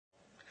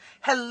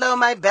Hello,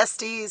 my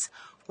besties.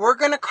 We're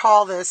going to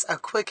call this a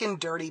quick and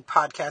dirty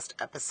podcast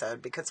episode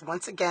because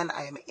once again,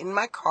 I am in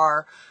my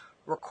car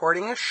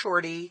recording a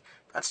shorty,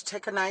 about to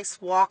take a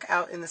nice walk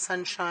out in the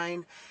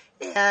sunshine.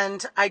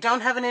 And I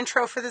don't have an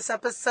intro for this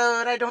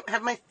episode. I don't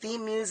have my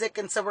theme music.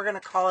 And so we're going to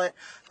call it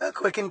a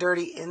quick and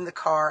dirty in the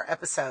car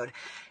episode.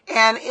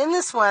 And in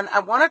this one, I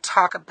want to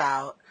talk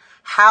about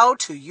how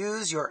to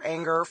use your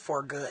anger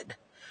for good.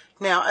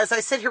 Now, as I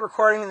sit here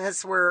recording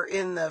this, we're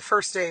in the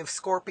first day of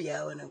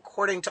Scorpio, and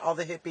according to all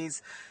the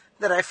hippies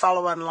that I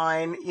follow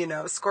online,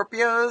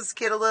 Scorpios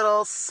get a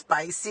little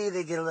spicy,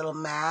 they get a little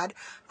mad.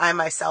 I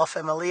myself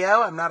am a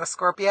Leo, I'm not a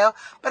Scorpio,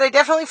 but I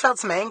definitely felt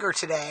some anger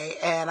today,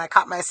 and I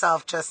caught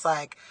myself just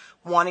like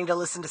wanting to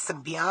listen to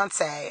some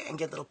Beyonce and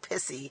get a little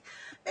pissy.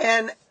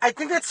 And I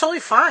think that's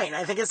totally fine.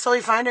 I think it's totally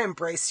fine to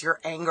embrace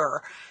your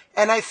anger.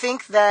 And I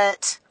think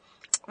that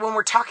when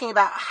we're talking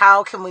about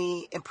how can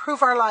we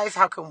improve our life,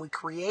 how can we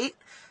create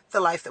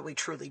the life that we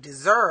truly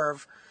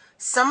deserve,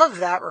 some of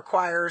that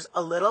requires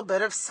a little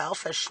bit of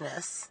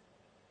selfishness,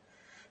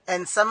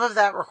 and some of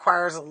that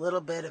requires a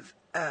little bit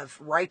of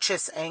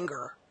righteous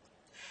anger.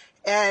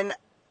 And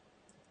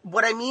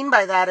what I mean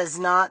by that is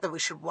not that we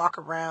should walk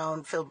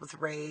around filled with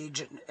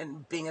rage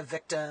and being a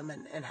victim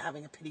and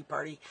having a pity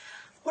party.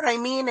 What I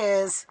mean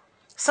is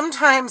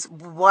sometimes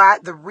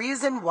the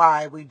reason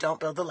why we don't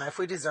build the life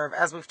we deserve,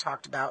 as we've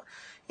talked about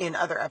in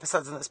other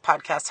episodes of this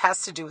podcast,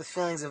 has to do with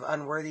feelings of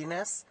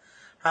unworthiness,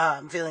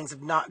 feelings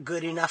of not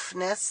good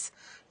enoughness,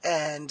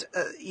 and,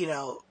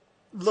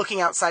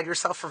 looking outside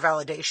yourself for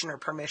validation or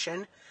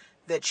permission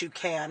that you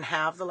can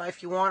have the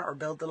life you want or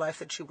build the life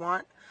that you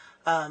want.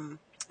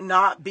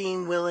 Not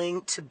being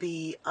willing to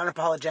be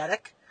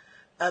unapologetic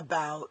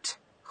about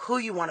who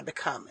you want to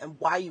become and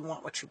why you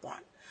want what you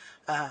want.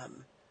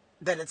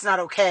 That it's not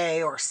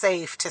okay or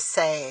safe to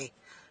say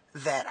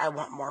that I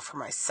want more for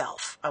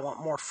myself. I want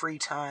more free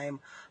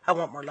time. I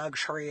want more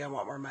luxury. I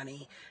want more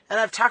money. And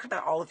I've talked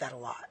about all of that a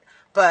lot.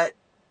 But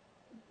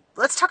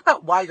let's talk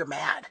about why you're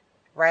mad,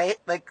 right?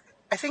 Like,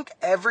 I think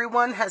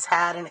everyone has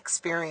had an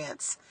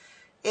experience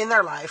in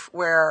their life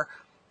where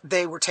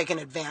they were taken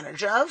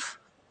advantage of,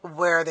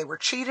 where they were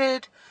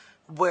cheated,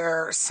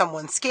 where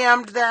someone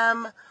scammed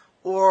them,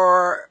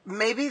 or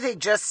maybe they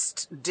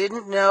just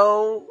didn't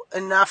know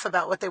enough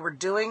about what they were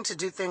doing to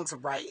do things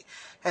right.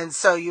 And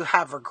so you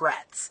have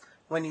regrets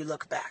when you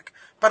look back.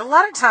 But a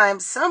lot of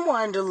times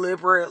someone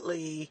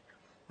deliberately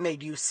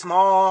made you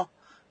small.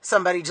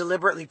 Somebody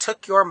deliberately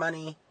took your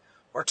money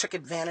or took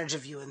advantage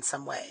of you in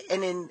some way.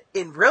 And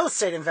in real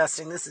estate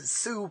investing, this is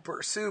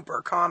super,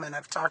 super common.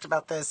 I've talked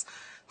about this.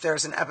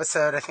 There's an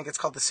episode, I think it's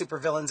called The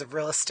Supervillains of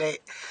Real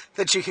Estate,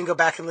 that you can go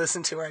back and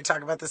listen to where I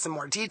talk about this in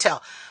more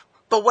detail.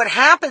 But what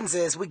happens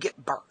is we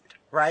get burned,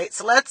 right?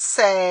 So let's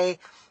say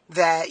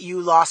that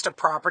you lost a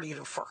property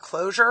to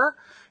foreclosure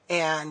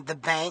and the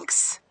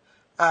banks,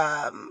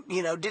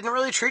 didn't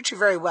really treat you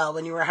very well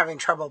when you were having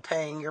trouble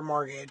paying your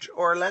mortgage.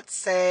 Or let's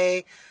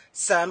say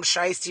some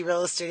shiesty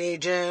real estate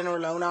agent or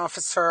loan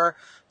officer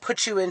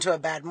put you into a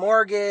bad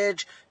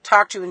mortgage,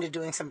 talked you into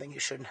doing something you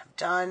shouldn't have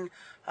done.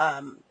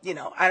 I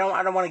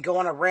don't want to go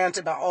on a rant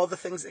about all the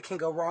things that can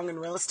go wrong in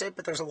real estate,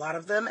 but there's a lot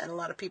of them and a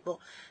lot of people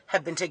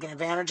have been taken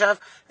advantage of.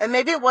 And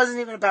maybe it wasn't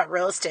even about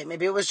real estate.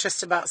 Maybe it was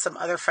just about some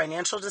other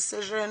financial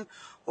decision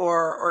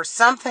or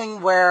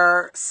something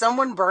where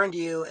someone burned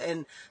you.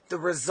 And the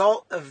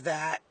result of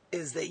that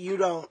is that you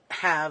don't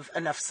have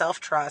enough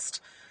self-trust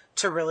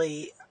to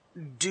really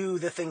do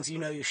the things you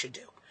know you should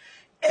do.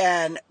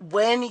 And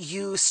when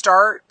you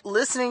start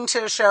listening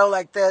to a show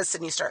like this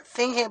and you start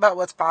thinking about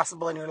what's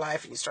possible in your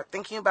life and you start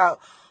thinking about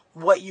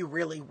what you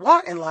really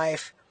want in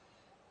life,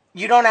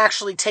 you don't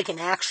actually take an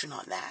action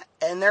on that.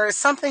 And there is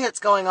something that's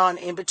going on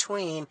in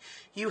between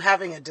you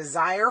having a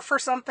desire for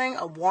something,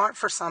 a want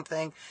for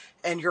something,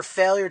 and your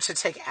failure to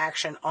take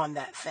action on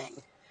that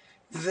thing.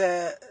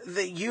 The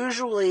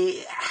usually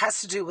has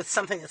to do with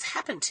something that's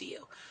happened to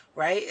you,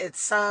 right? It's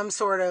some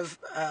sort of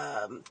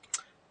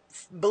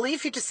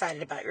belief you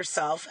decided about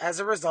yourself as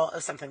a result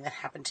of something that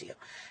happened to you.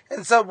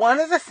 And so one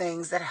of the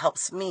things that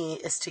helps me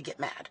is to get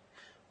mad,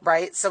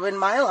 right? So in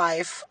my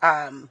life,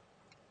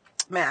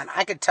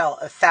 I could tell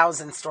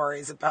 1,000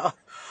 stories about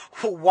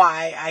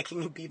why I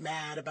can be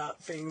mad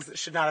about things that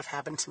should not have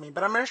happened to me.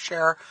 But I'm going to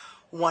share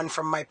one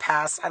from my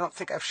past. I don't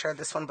think I've shared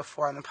this one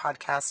before on the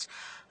podcast.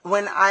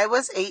 When I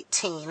was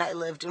 18, I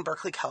lived in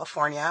Berkeley,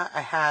 California.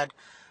 I had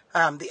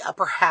the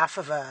upper half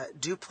of a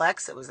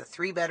duplex. It was a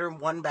 3-bedroom,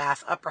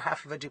 1-bath, upper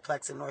half of a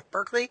duplex in North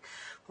Berkeley,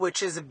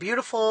 which is a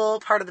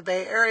beautiful part of the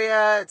Bay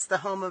Area. It's the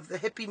home of the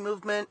hippie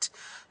movement.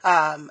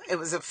 It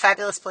was a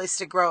fabulous place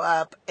to grow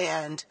up,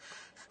 and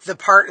the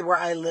part where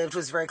I lived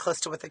was very close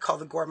to what they call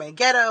the gourmet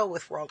ghetto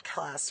with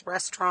world-class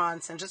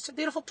restaurants and just a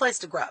beautiful place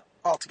to grow up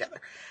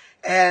altogether.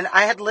 And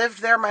I had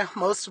lived there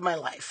most of my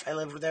life. I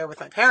lived there with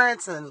my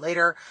parents and then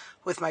later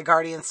with my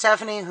guardian,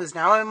 Stephanie, who's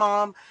now my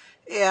mom.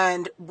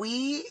 And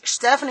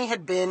Stephanie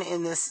had been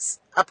in this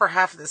upper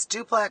half of this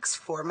duplex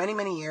for many,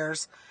 many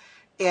years,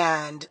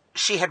 and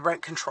she had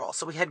rent control.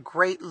 So we had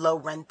great low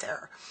rent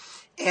there.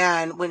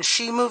 And when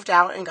she moved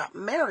out and got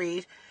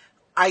married,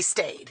 I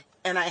stayed,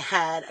 and I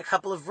had a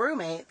couple of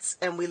roommates,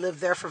 and we lived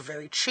there for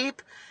very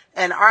cheap.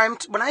 And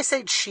when I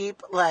say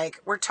cheap,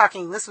 like, we're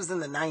talking, this was in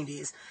the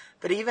 90s,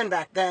 but even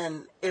back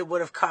then, it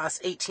would have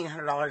cost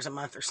 $1,800 a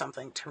month or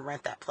something to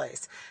rent that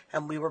place.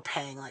 And we were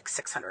paying like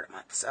 $600 a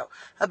month. So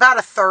about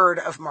a third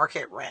of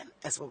market rent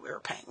is what we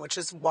were paying, which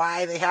is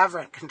why they have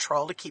rent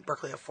control to keep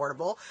Berkeley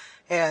affordable.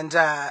 And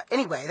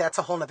anyway, that's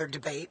a whole nother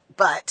debate.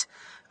 But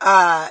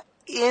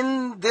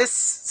in this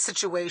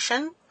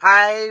situation,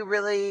 I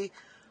really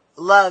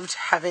loved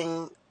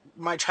having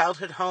my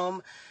childhood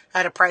home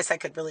at a price I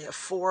could really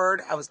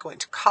afford. I was going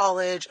to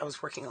college. I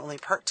was working only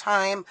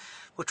part-time,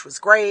 which was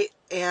great.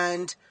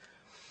 And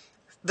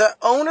the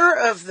owner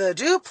of the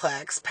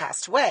duplex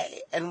passed away.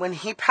 And when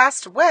he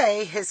passed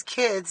away, his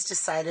kids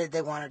decided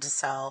they wanted to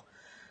sell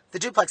the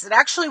duplex. It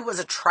actually was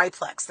a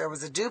triplex. There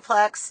was a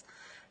duplex,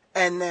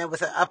 and then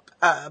with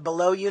a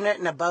below unit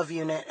and above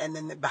unit, and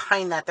then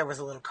behind that there was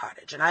a little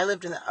cottage. And I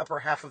lived in the upper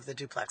half of the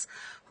duplex.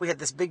 We had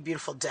this big,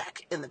 beautiful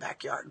deck in the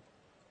backyard.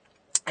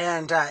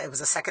 And it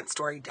was a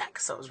second-story deck,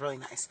 so it was really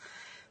nice.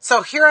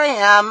 So here I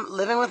am,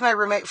 living with my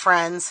roommate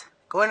friends,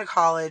 going to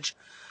college,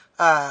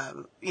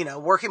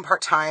 working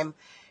part-time,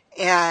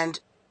 and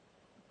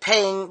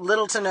paying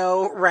little to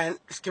no rent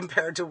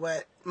compared to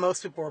what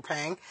most people were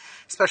paying,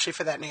 especially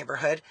for that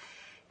neighborhood.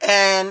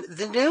 And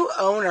the new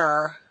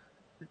owner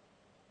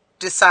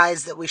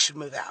decides that we should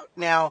move out.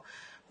 Now,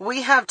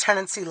 we have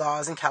tenancy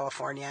laws in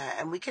California,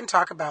 and we can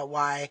talk about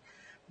why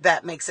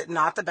that makes it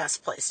not the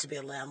best place to be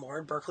a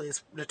landlord. Berkeley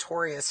is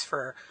notorious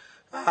for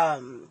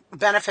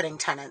benefiting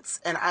tenants.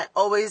 And I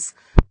always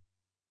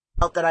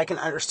felt that I can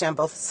understand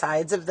both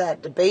sides of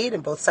that debate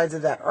and both sides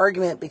of that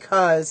argument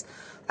because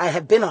I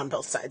have been on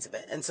both sides of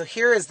it. And so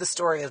here is the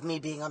story of me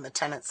being on the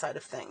tenant side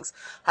of things.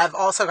 I've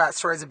also got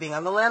stories of being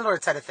on the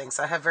landlord side of things.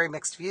 So I have very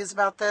mixed views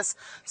about this.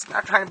 So I'm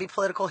not trying to be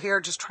political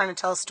here, just trying to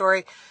tell a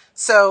story.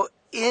 So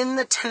in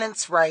the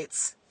tenants'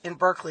 rights in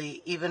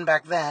Berkeley, even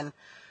back then,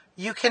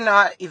 you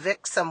cannot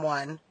evict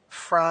someone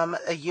from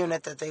a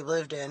unit that they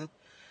lived in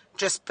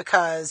just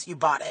because you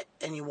bought it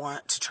and you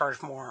want to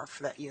charge more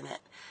for that unit.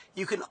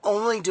 You can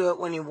only do it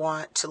when you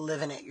want to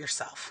live in it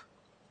yourself.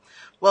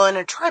 Well, in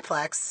a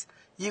triplex,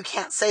 you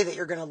can't say that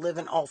you're going to live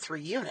in all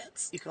three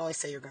units. You can only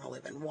say you're going to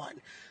live in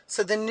one.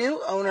 So the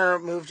new owner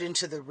moved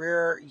into the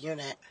rear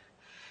unit,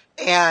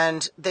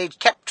 and they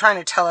kept trying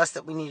to tell us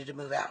that we needed to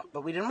move out.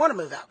 But we didn't want to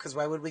move out because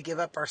why would we give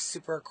up our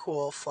super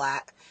cool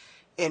flat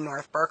in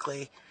North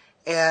Berkeley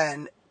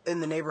and in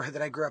the neighborhood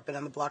that I grew up in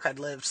on the block I'd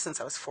lived since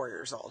I was 4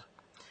 years old.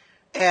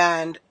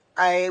 And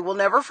I will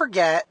never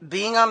forget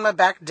being on my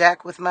back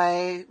deck with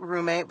my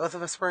roommate. Both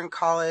of us were in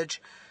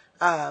college,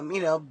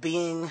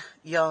 being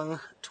young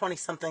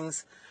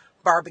 20-somethings,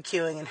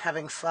 barbecuing and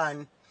having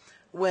fun.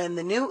 When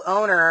the new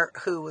owner,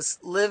 who was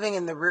living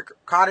in the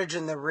cottage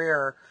in the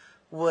rear,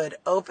 would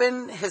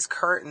open his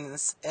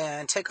curtains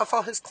and take off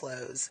all his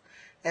clothes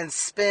and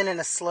spin in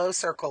a slow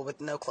circle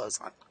with no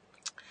clothes on,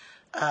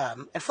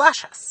 and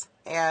flash us.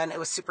 And it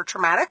was super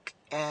traumatic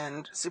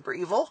and super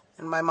evil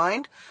in my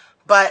mind.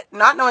 But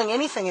not knowing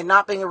anything and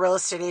not being a real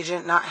estate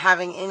agent, not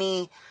having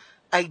any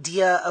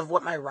idea of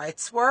what my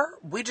rights were,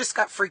 we just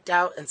got freaked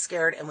out and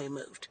scared and we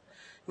moved.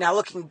 Now,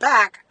 looking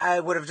back, I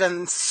would have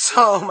done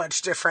so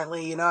much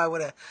differently. I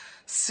would have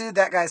sued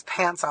that guy's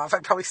pants off.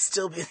 I'd probably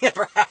still be in the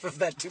upper half of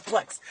that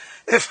duplex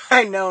if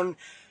I'd known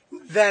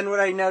then what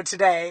I know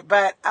today.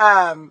 But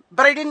I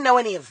didn't know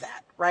any of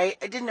that, right?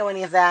 I didn't know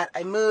any of that.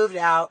 I moved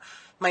out.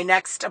 My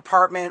next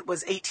apartment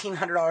was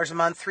 $1,800 a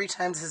month, 3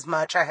 times as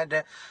much. I had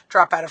to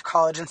drop out of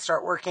college and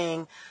start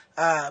working.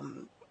 I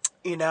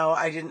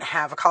didn't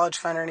have a college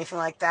fund or anything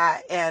like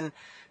that. And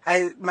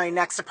my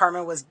next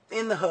apartment was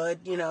in the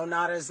hood,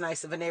 not as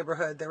nice of a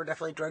neighborhood. There were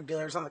definitely drug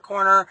dealers on the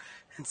corner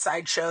and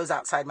sideshows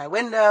outside my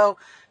window.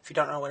 If you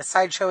don't know what a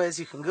sideshow is,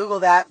 you can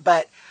Google that.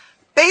 But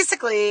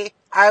basically,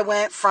 I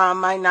went from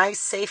my nice,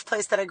 safe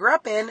place that I grew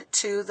up in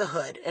to the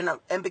hood.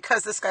 And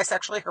because this guy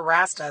sexually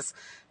harassed us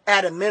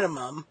at a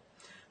minimum,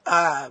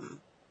 that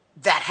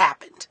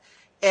happened.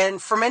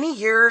 And for many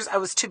years, I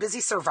was too busy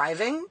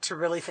surviving to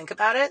really think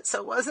about it.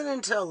 So it wasn't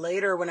until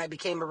later when I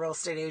became a real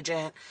estate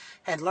agent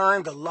and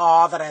learned the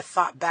law that I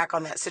thought back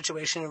on that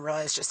situation and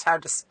realized just how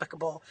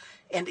despicable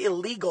and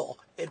illegal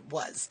it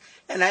was.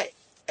 And I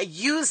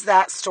use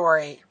that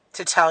story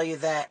to tell you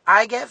that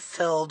I get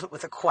filled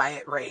with a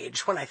quiet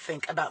rage when I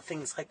think about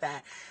things like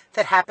that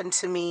happened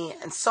to me,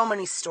 and so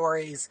many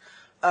stories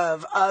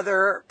of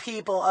other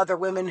people, other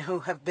women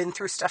who have been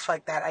through stuff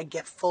like that. I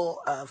get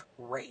full of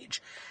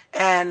rage.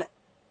 And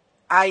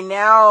I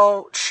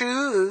now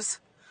choose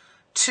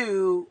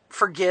to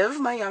forgive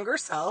my younger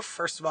self,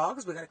 first of all,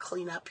 because we got to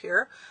clean up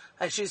here.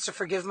 I choose to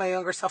forgive my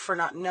younger self for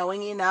not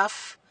knowing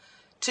enough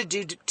to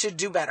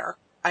do better.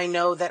 I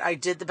know that I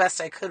did the best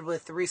I could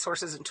with the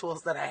resources and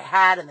tools that I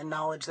had and the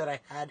knowledge that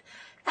I had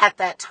at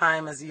that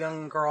time as a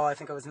young girl. I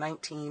think I was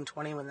 19,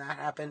 20 when that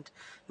happened.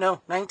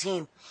 No,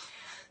 19.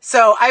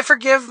 So I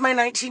forgive my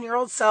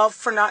 19-year-old self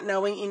for not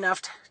knowing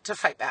enough to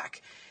fight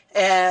back.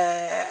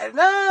 And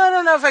I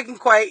don't know if I can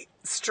quite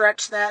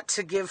stretch that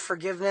to give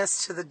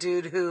forgiveness to the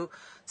dude who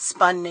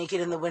spun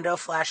naked in the window,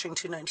 flashing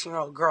two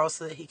 19-year-old girls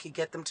so that he could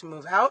get them to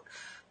move out.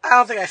 I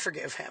don't think I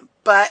forgive him,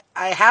 but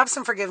I have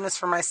some forgiveness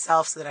for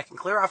myself so that I can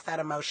clear off that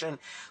emotion.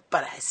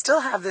 But I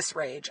still have this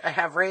rage. I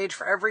have rage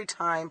for every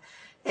time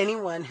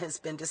anyone has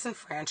been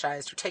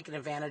disenfranchised or taken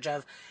advantage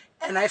of.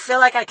 And I feel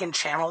like I can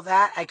channel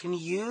that. I can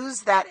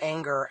use that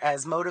anger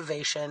as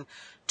motivation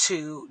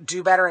to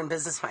do better in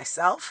business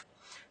myself,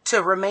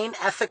 to remain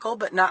ethical,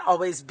 but not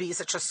always be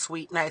such a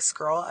sweet, nice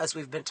girl as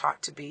we've been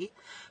taught to be.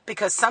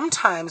 Because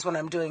sometimes when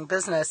I'm doing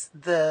business,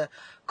 the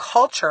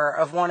culture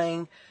of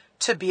wanting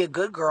to be a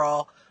good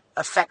girl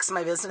affects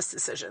my business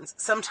decisions.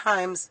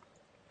 Sometimes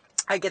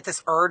I get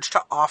this urge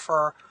to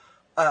offer,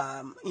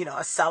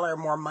 a seller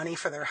more money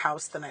for their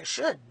house than I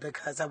should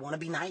because I want to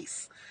be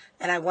nice.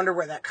 And I wonder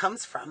where that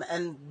comes from.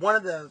 And one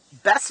of the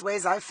best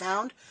ways I've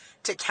found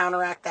to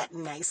counteract that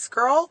nice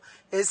girl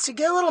is to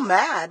get a little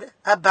mad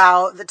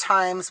about the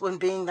times when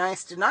being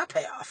nice did not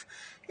pay off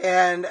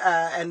and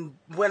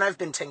when I've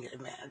been taken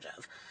advantage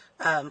of.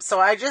 So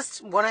I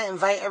just want to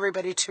invite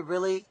everybody to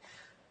really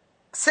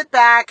sit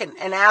back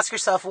and ask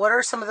yourself, what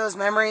are some of those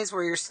memories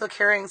where you're still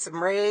carrying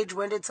some rage?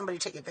 When did somebody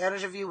take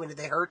advantage of you? When did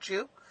they hurt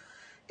you?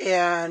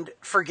 And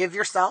forgive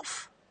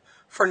yourself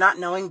for not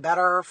knowing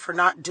better, for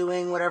not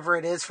doing whatever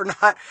it is, for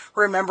not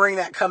remembering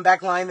that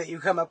comeback line that you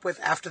come up with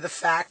after the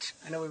fact.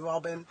 I know we've all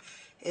been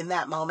in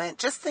that moment.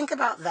 Just think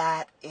about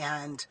that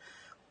and,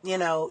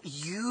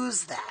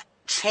 use that.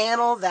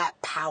 Channel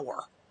that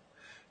power.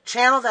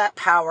 Channel that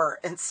power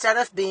instead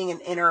of being an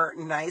inner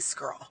nice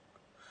girl.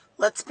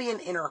 Let's be an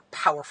inner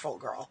powerful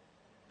girl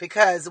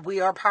because we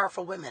are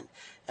powerful women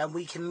and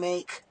we can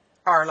make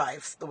our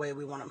lives the way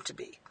we want them to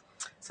be.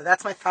 So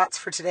that's my thoughts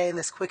for today in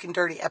this quick and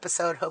dirty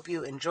episode. Hope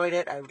you enjoyed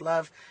it. I would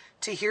love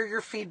to hear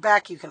your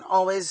feedback. You can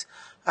always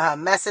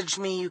message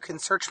me. You can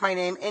search my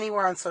name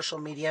anywhere on social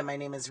media. My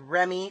name is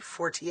Remy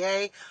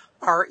Fortier,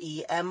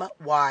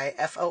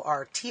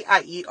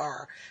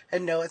 RemyFortier.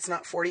 And no, it's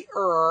not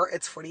 40-er,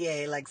 it's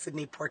Fortier, like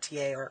Sidney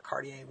Poitier or a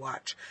Cartier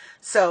watch.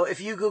 So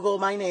if you Google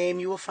my name,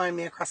 you will find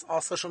me across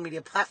all social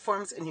media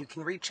platforms, and you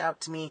can reach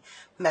out to me,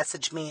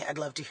 message me. I'd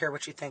love to hear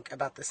what you think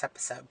about this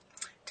episode.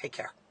 Take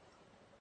care.